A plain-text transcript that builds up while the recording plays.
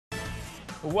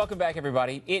Welcome back,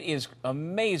 everybody. It is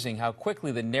amazing how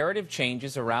quickly the narrative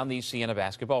changes around the Siena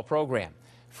basketball program.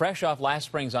 Fresh off last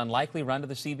spring's unlikely run to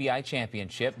the CBI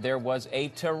championship, there was a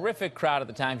terrific crowd at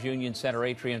the Times Union Center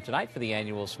Atrium tonight for the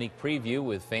annual sneak preview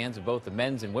with fans of both the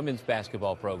men's and women's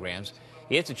basketball programs.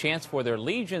 It's a chance for their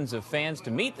legions of fans to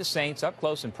meet the Saints up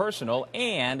close and personal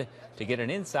and to get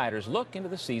an insider's look into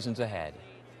the seasons ahead.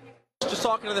 Just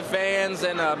talking to the fans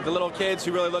and the little kids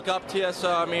who really look up to us,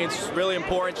 so I mean, it's really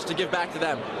important just to give back to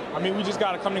them. I mean, we just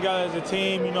got to come together as a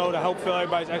team, you know, to help fill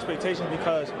everybody's expectations,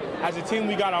 because as a team,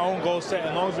 we got our own goals set, and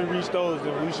as long as we reach those,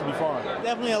 then we should be fine.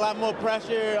 Definitely a lot more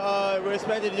pressure. We're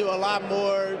expected to do a lot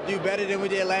more, do better than we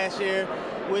did last year,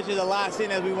 which is a lot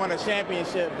seeing as we won a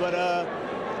championship. But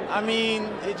I mean,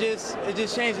 it just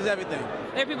changes everything.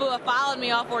 There are people who have followed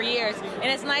me all 4 years, and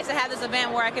it's nice to have this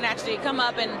event where I can actually come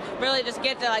up and really just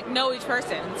get to know each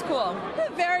person. It's cool. We're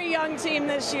a very young team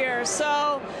this year,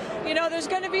 so you know there's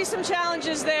going to be some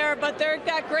challenges there, but they've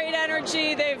got great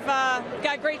energy. They've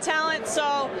got great talent,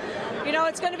 so you know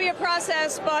it's going to be a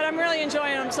process, but I'm really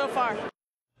enjoying them so far.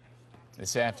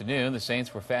 This afternoon, the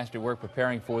Saints were fast at work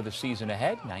preparing for the season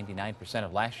ahead. 99%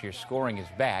 of last year's scoring is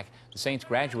back. The Saints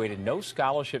graduated no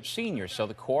scholarship seniors, so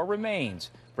the core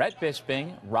remains. Brett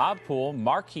Bisping, Rob Poole,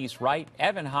 Marquise Wright,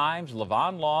 Evan Himes,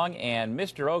 Levon Long, and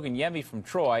Mr. Ogunyemi from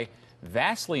Troy.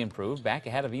 Vastly improved, back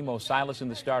ahead of Emo Silas in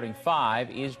the starting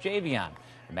five, is Javion.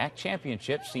 The MAC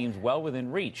championship seems well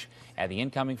within reach. Add the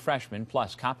incoming freshman,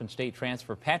 plus Coppin State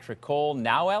transfer Patrick Cole,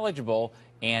 now eligible,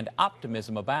 and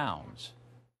optimism abounds.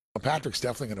 Patrick's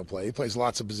definitely going to play. He plays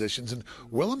lots of positions, and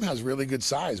Willem has really good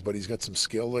size, but he's got some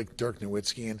skill like Dirk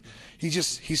Nowitzki, and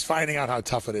he's finding out how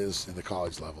tough it is in the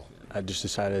college level. I just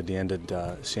decided at the end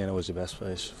that Siena was the best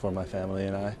place for my family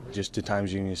and I. Just the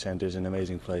Times Union Center is an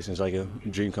amazing place, and it's like a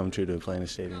dream come true to play in a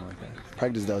stadium like that.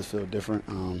 Practice does feel different.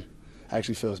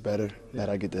 Actually feels better that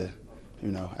I get to,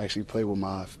 you know, actually play with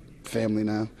my family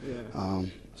now.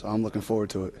 So I'm looking forward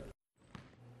to it.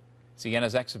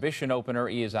 Siena's exhibition opener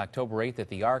is October 8th at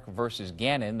the Arc versus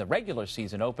Gannon. The regular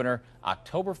season opener,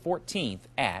 October 14th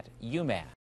at UMass.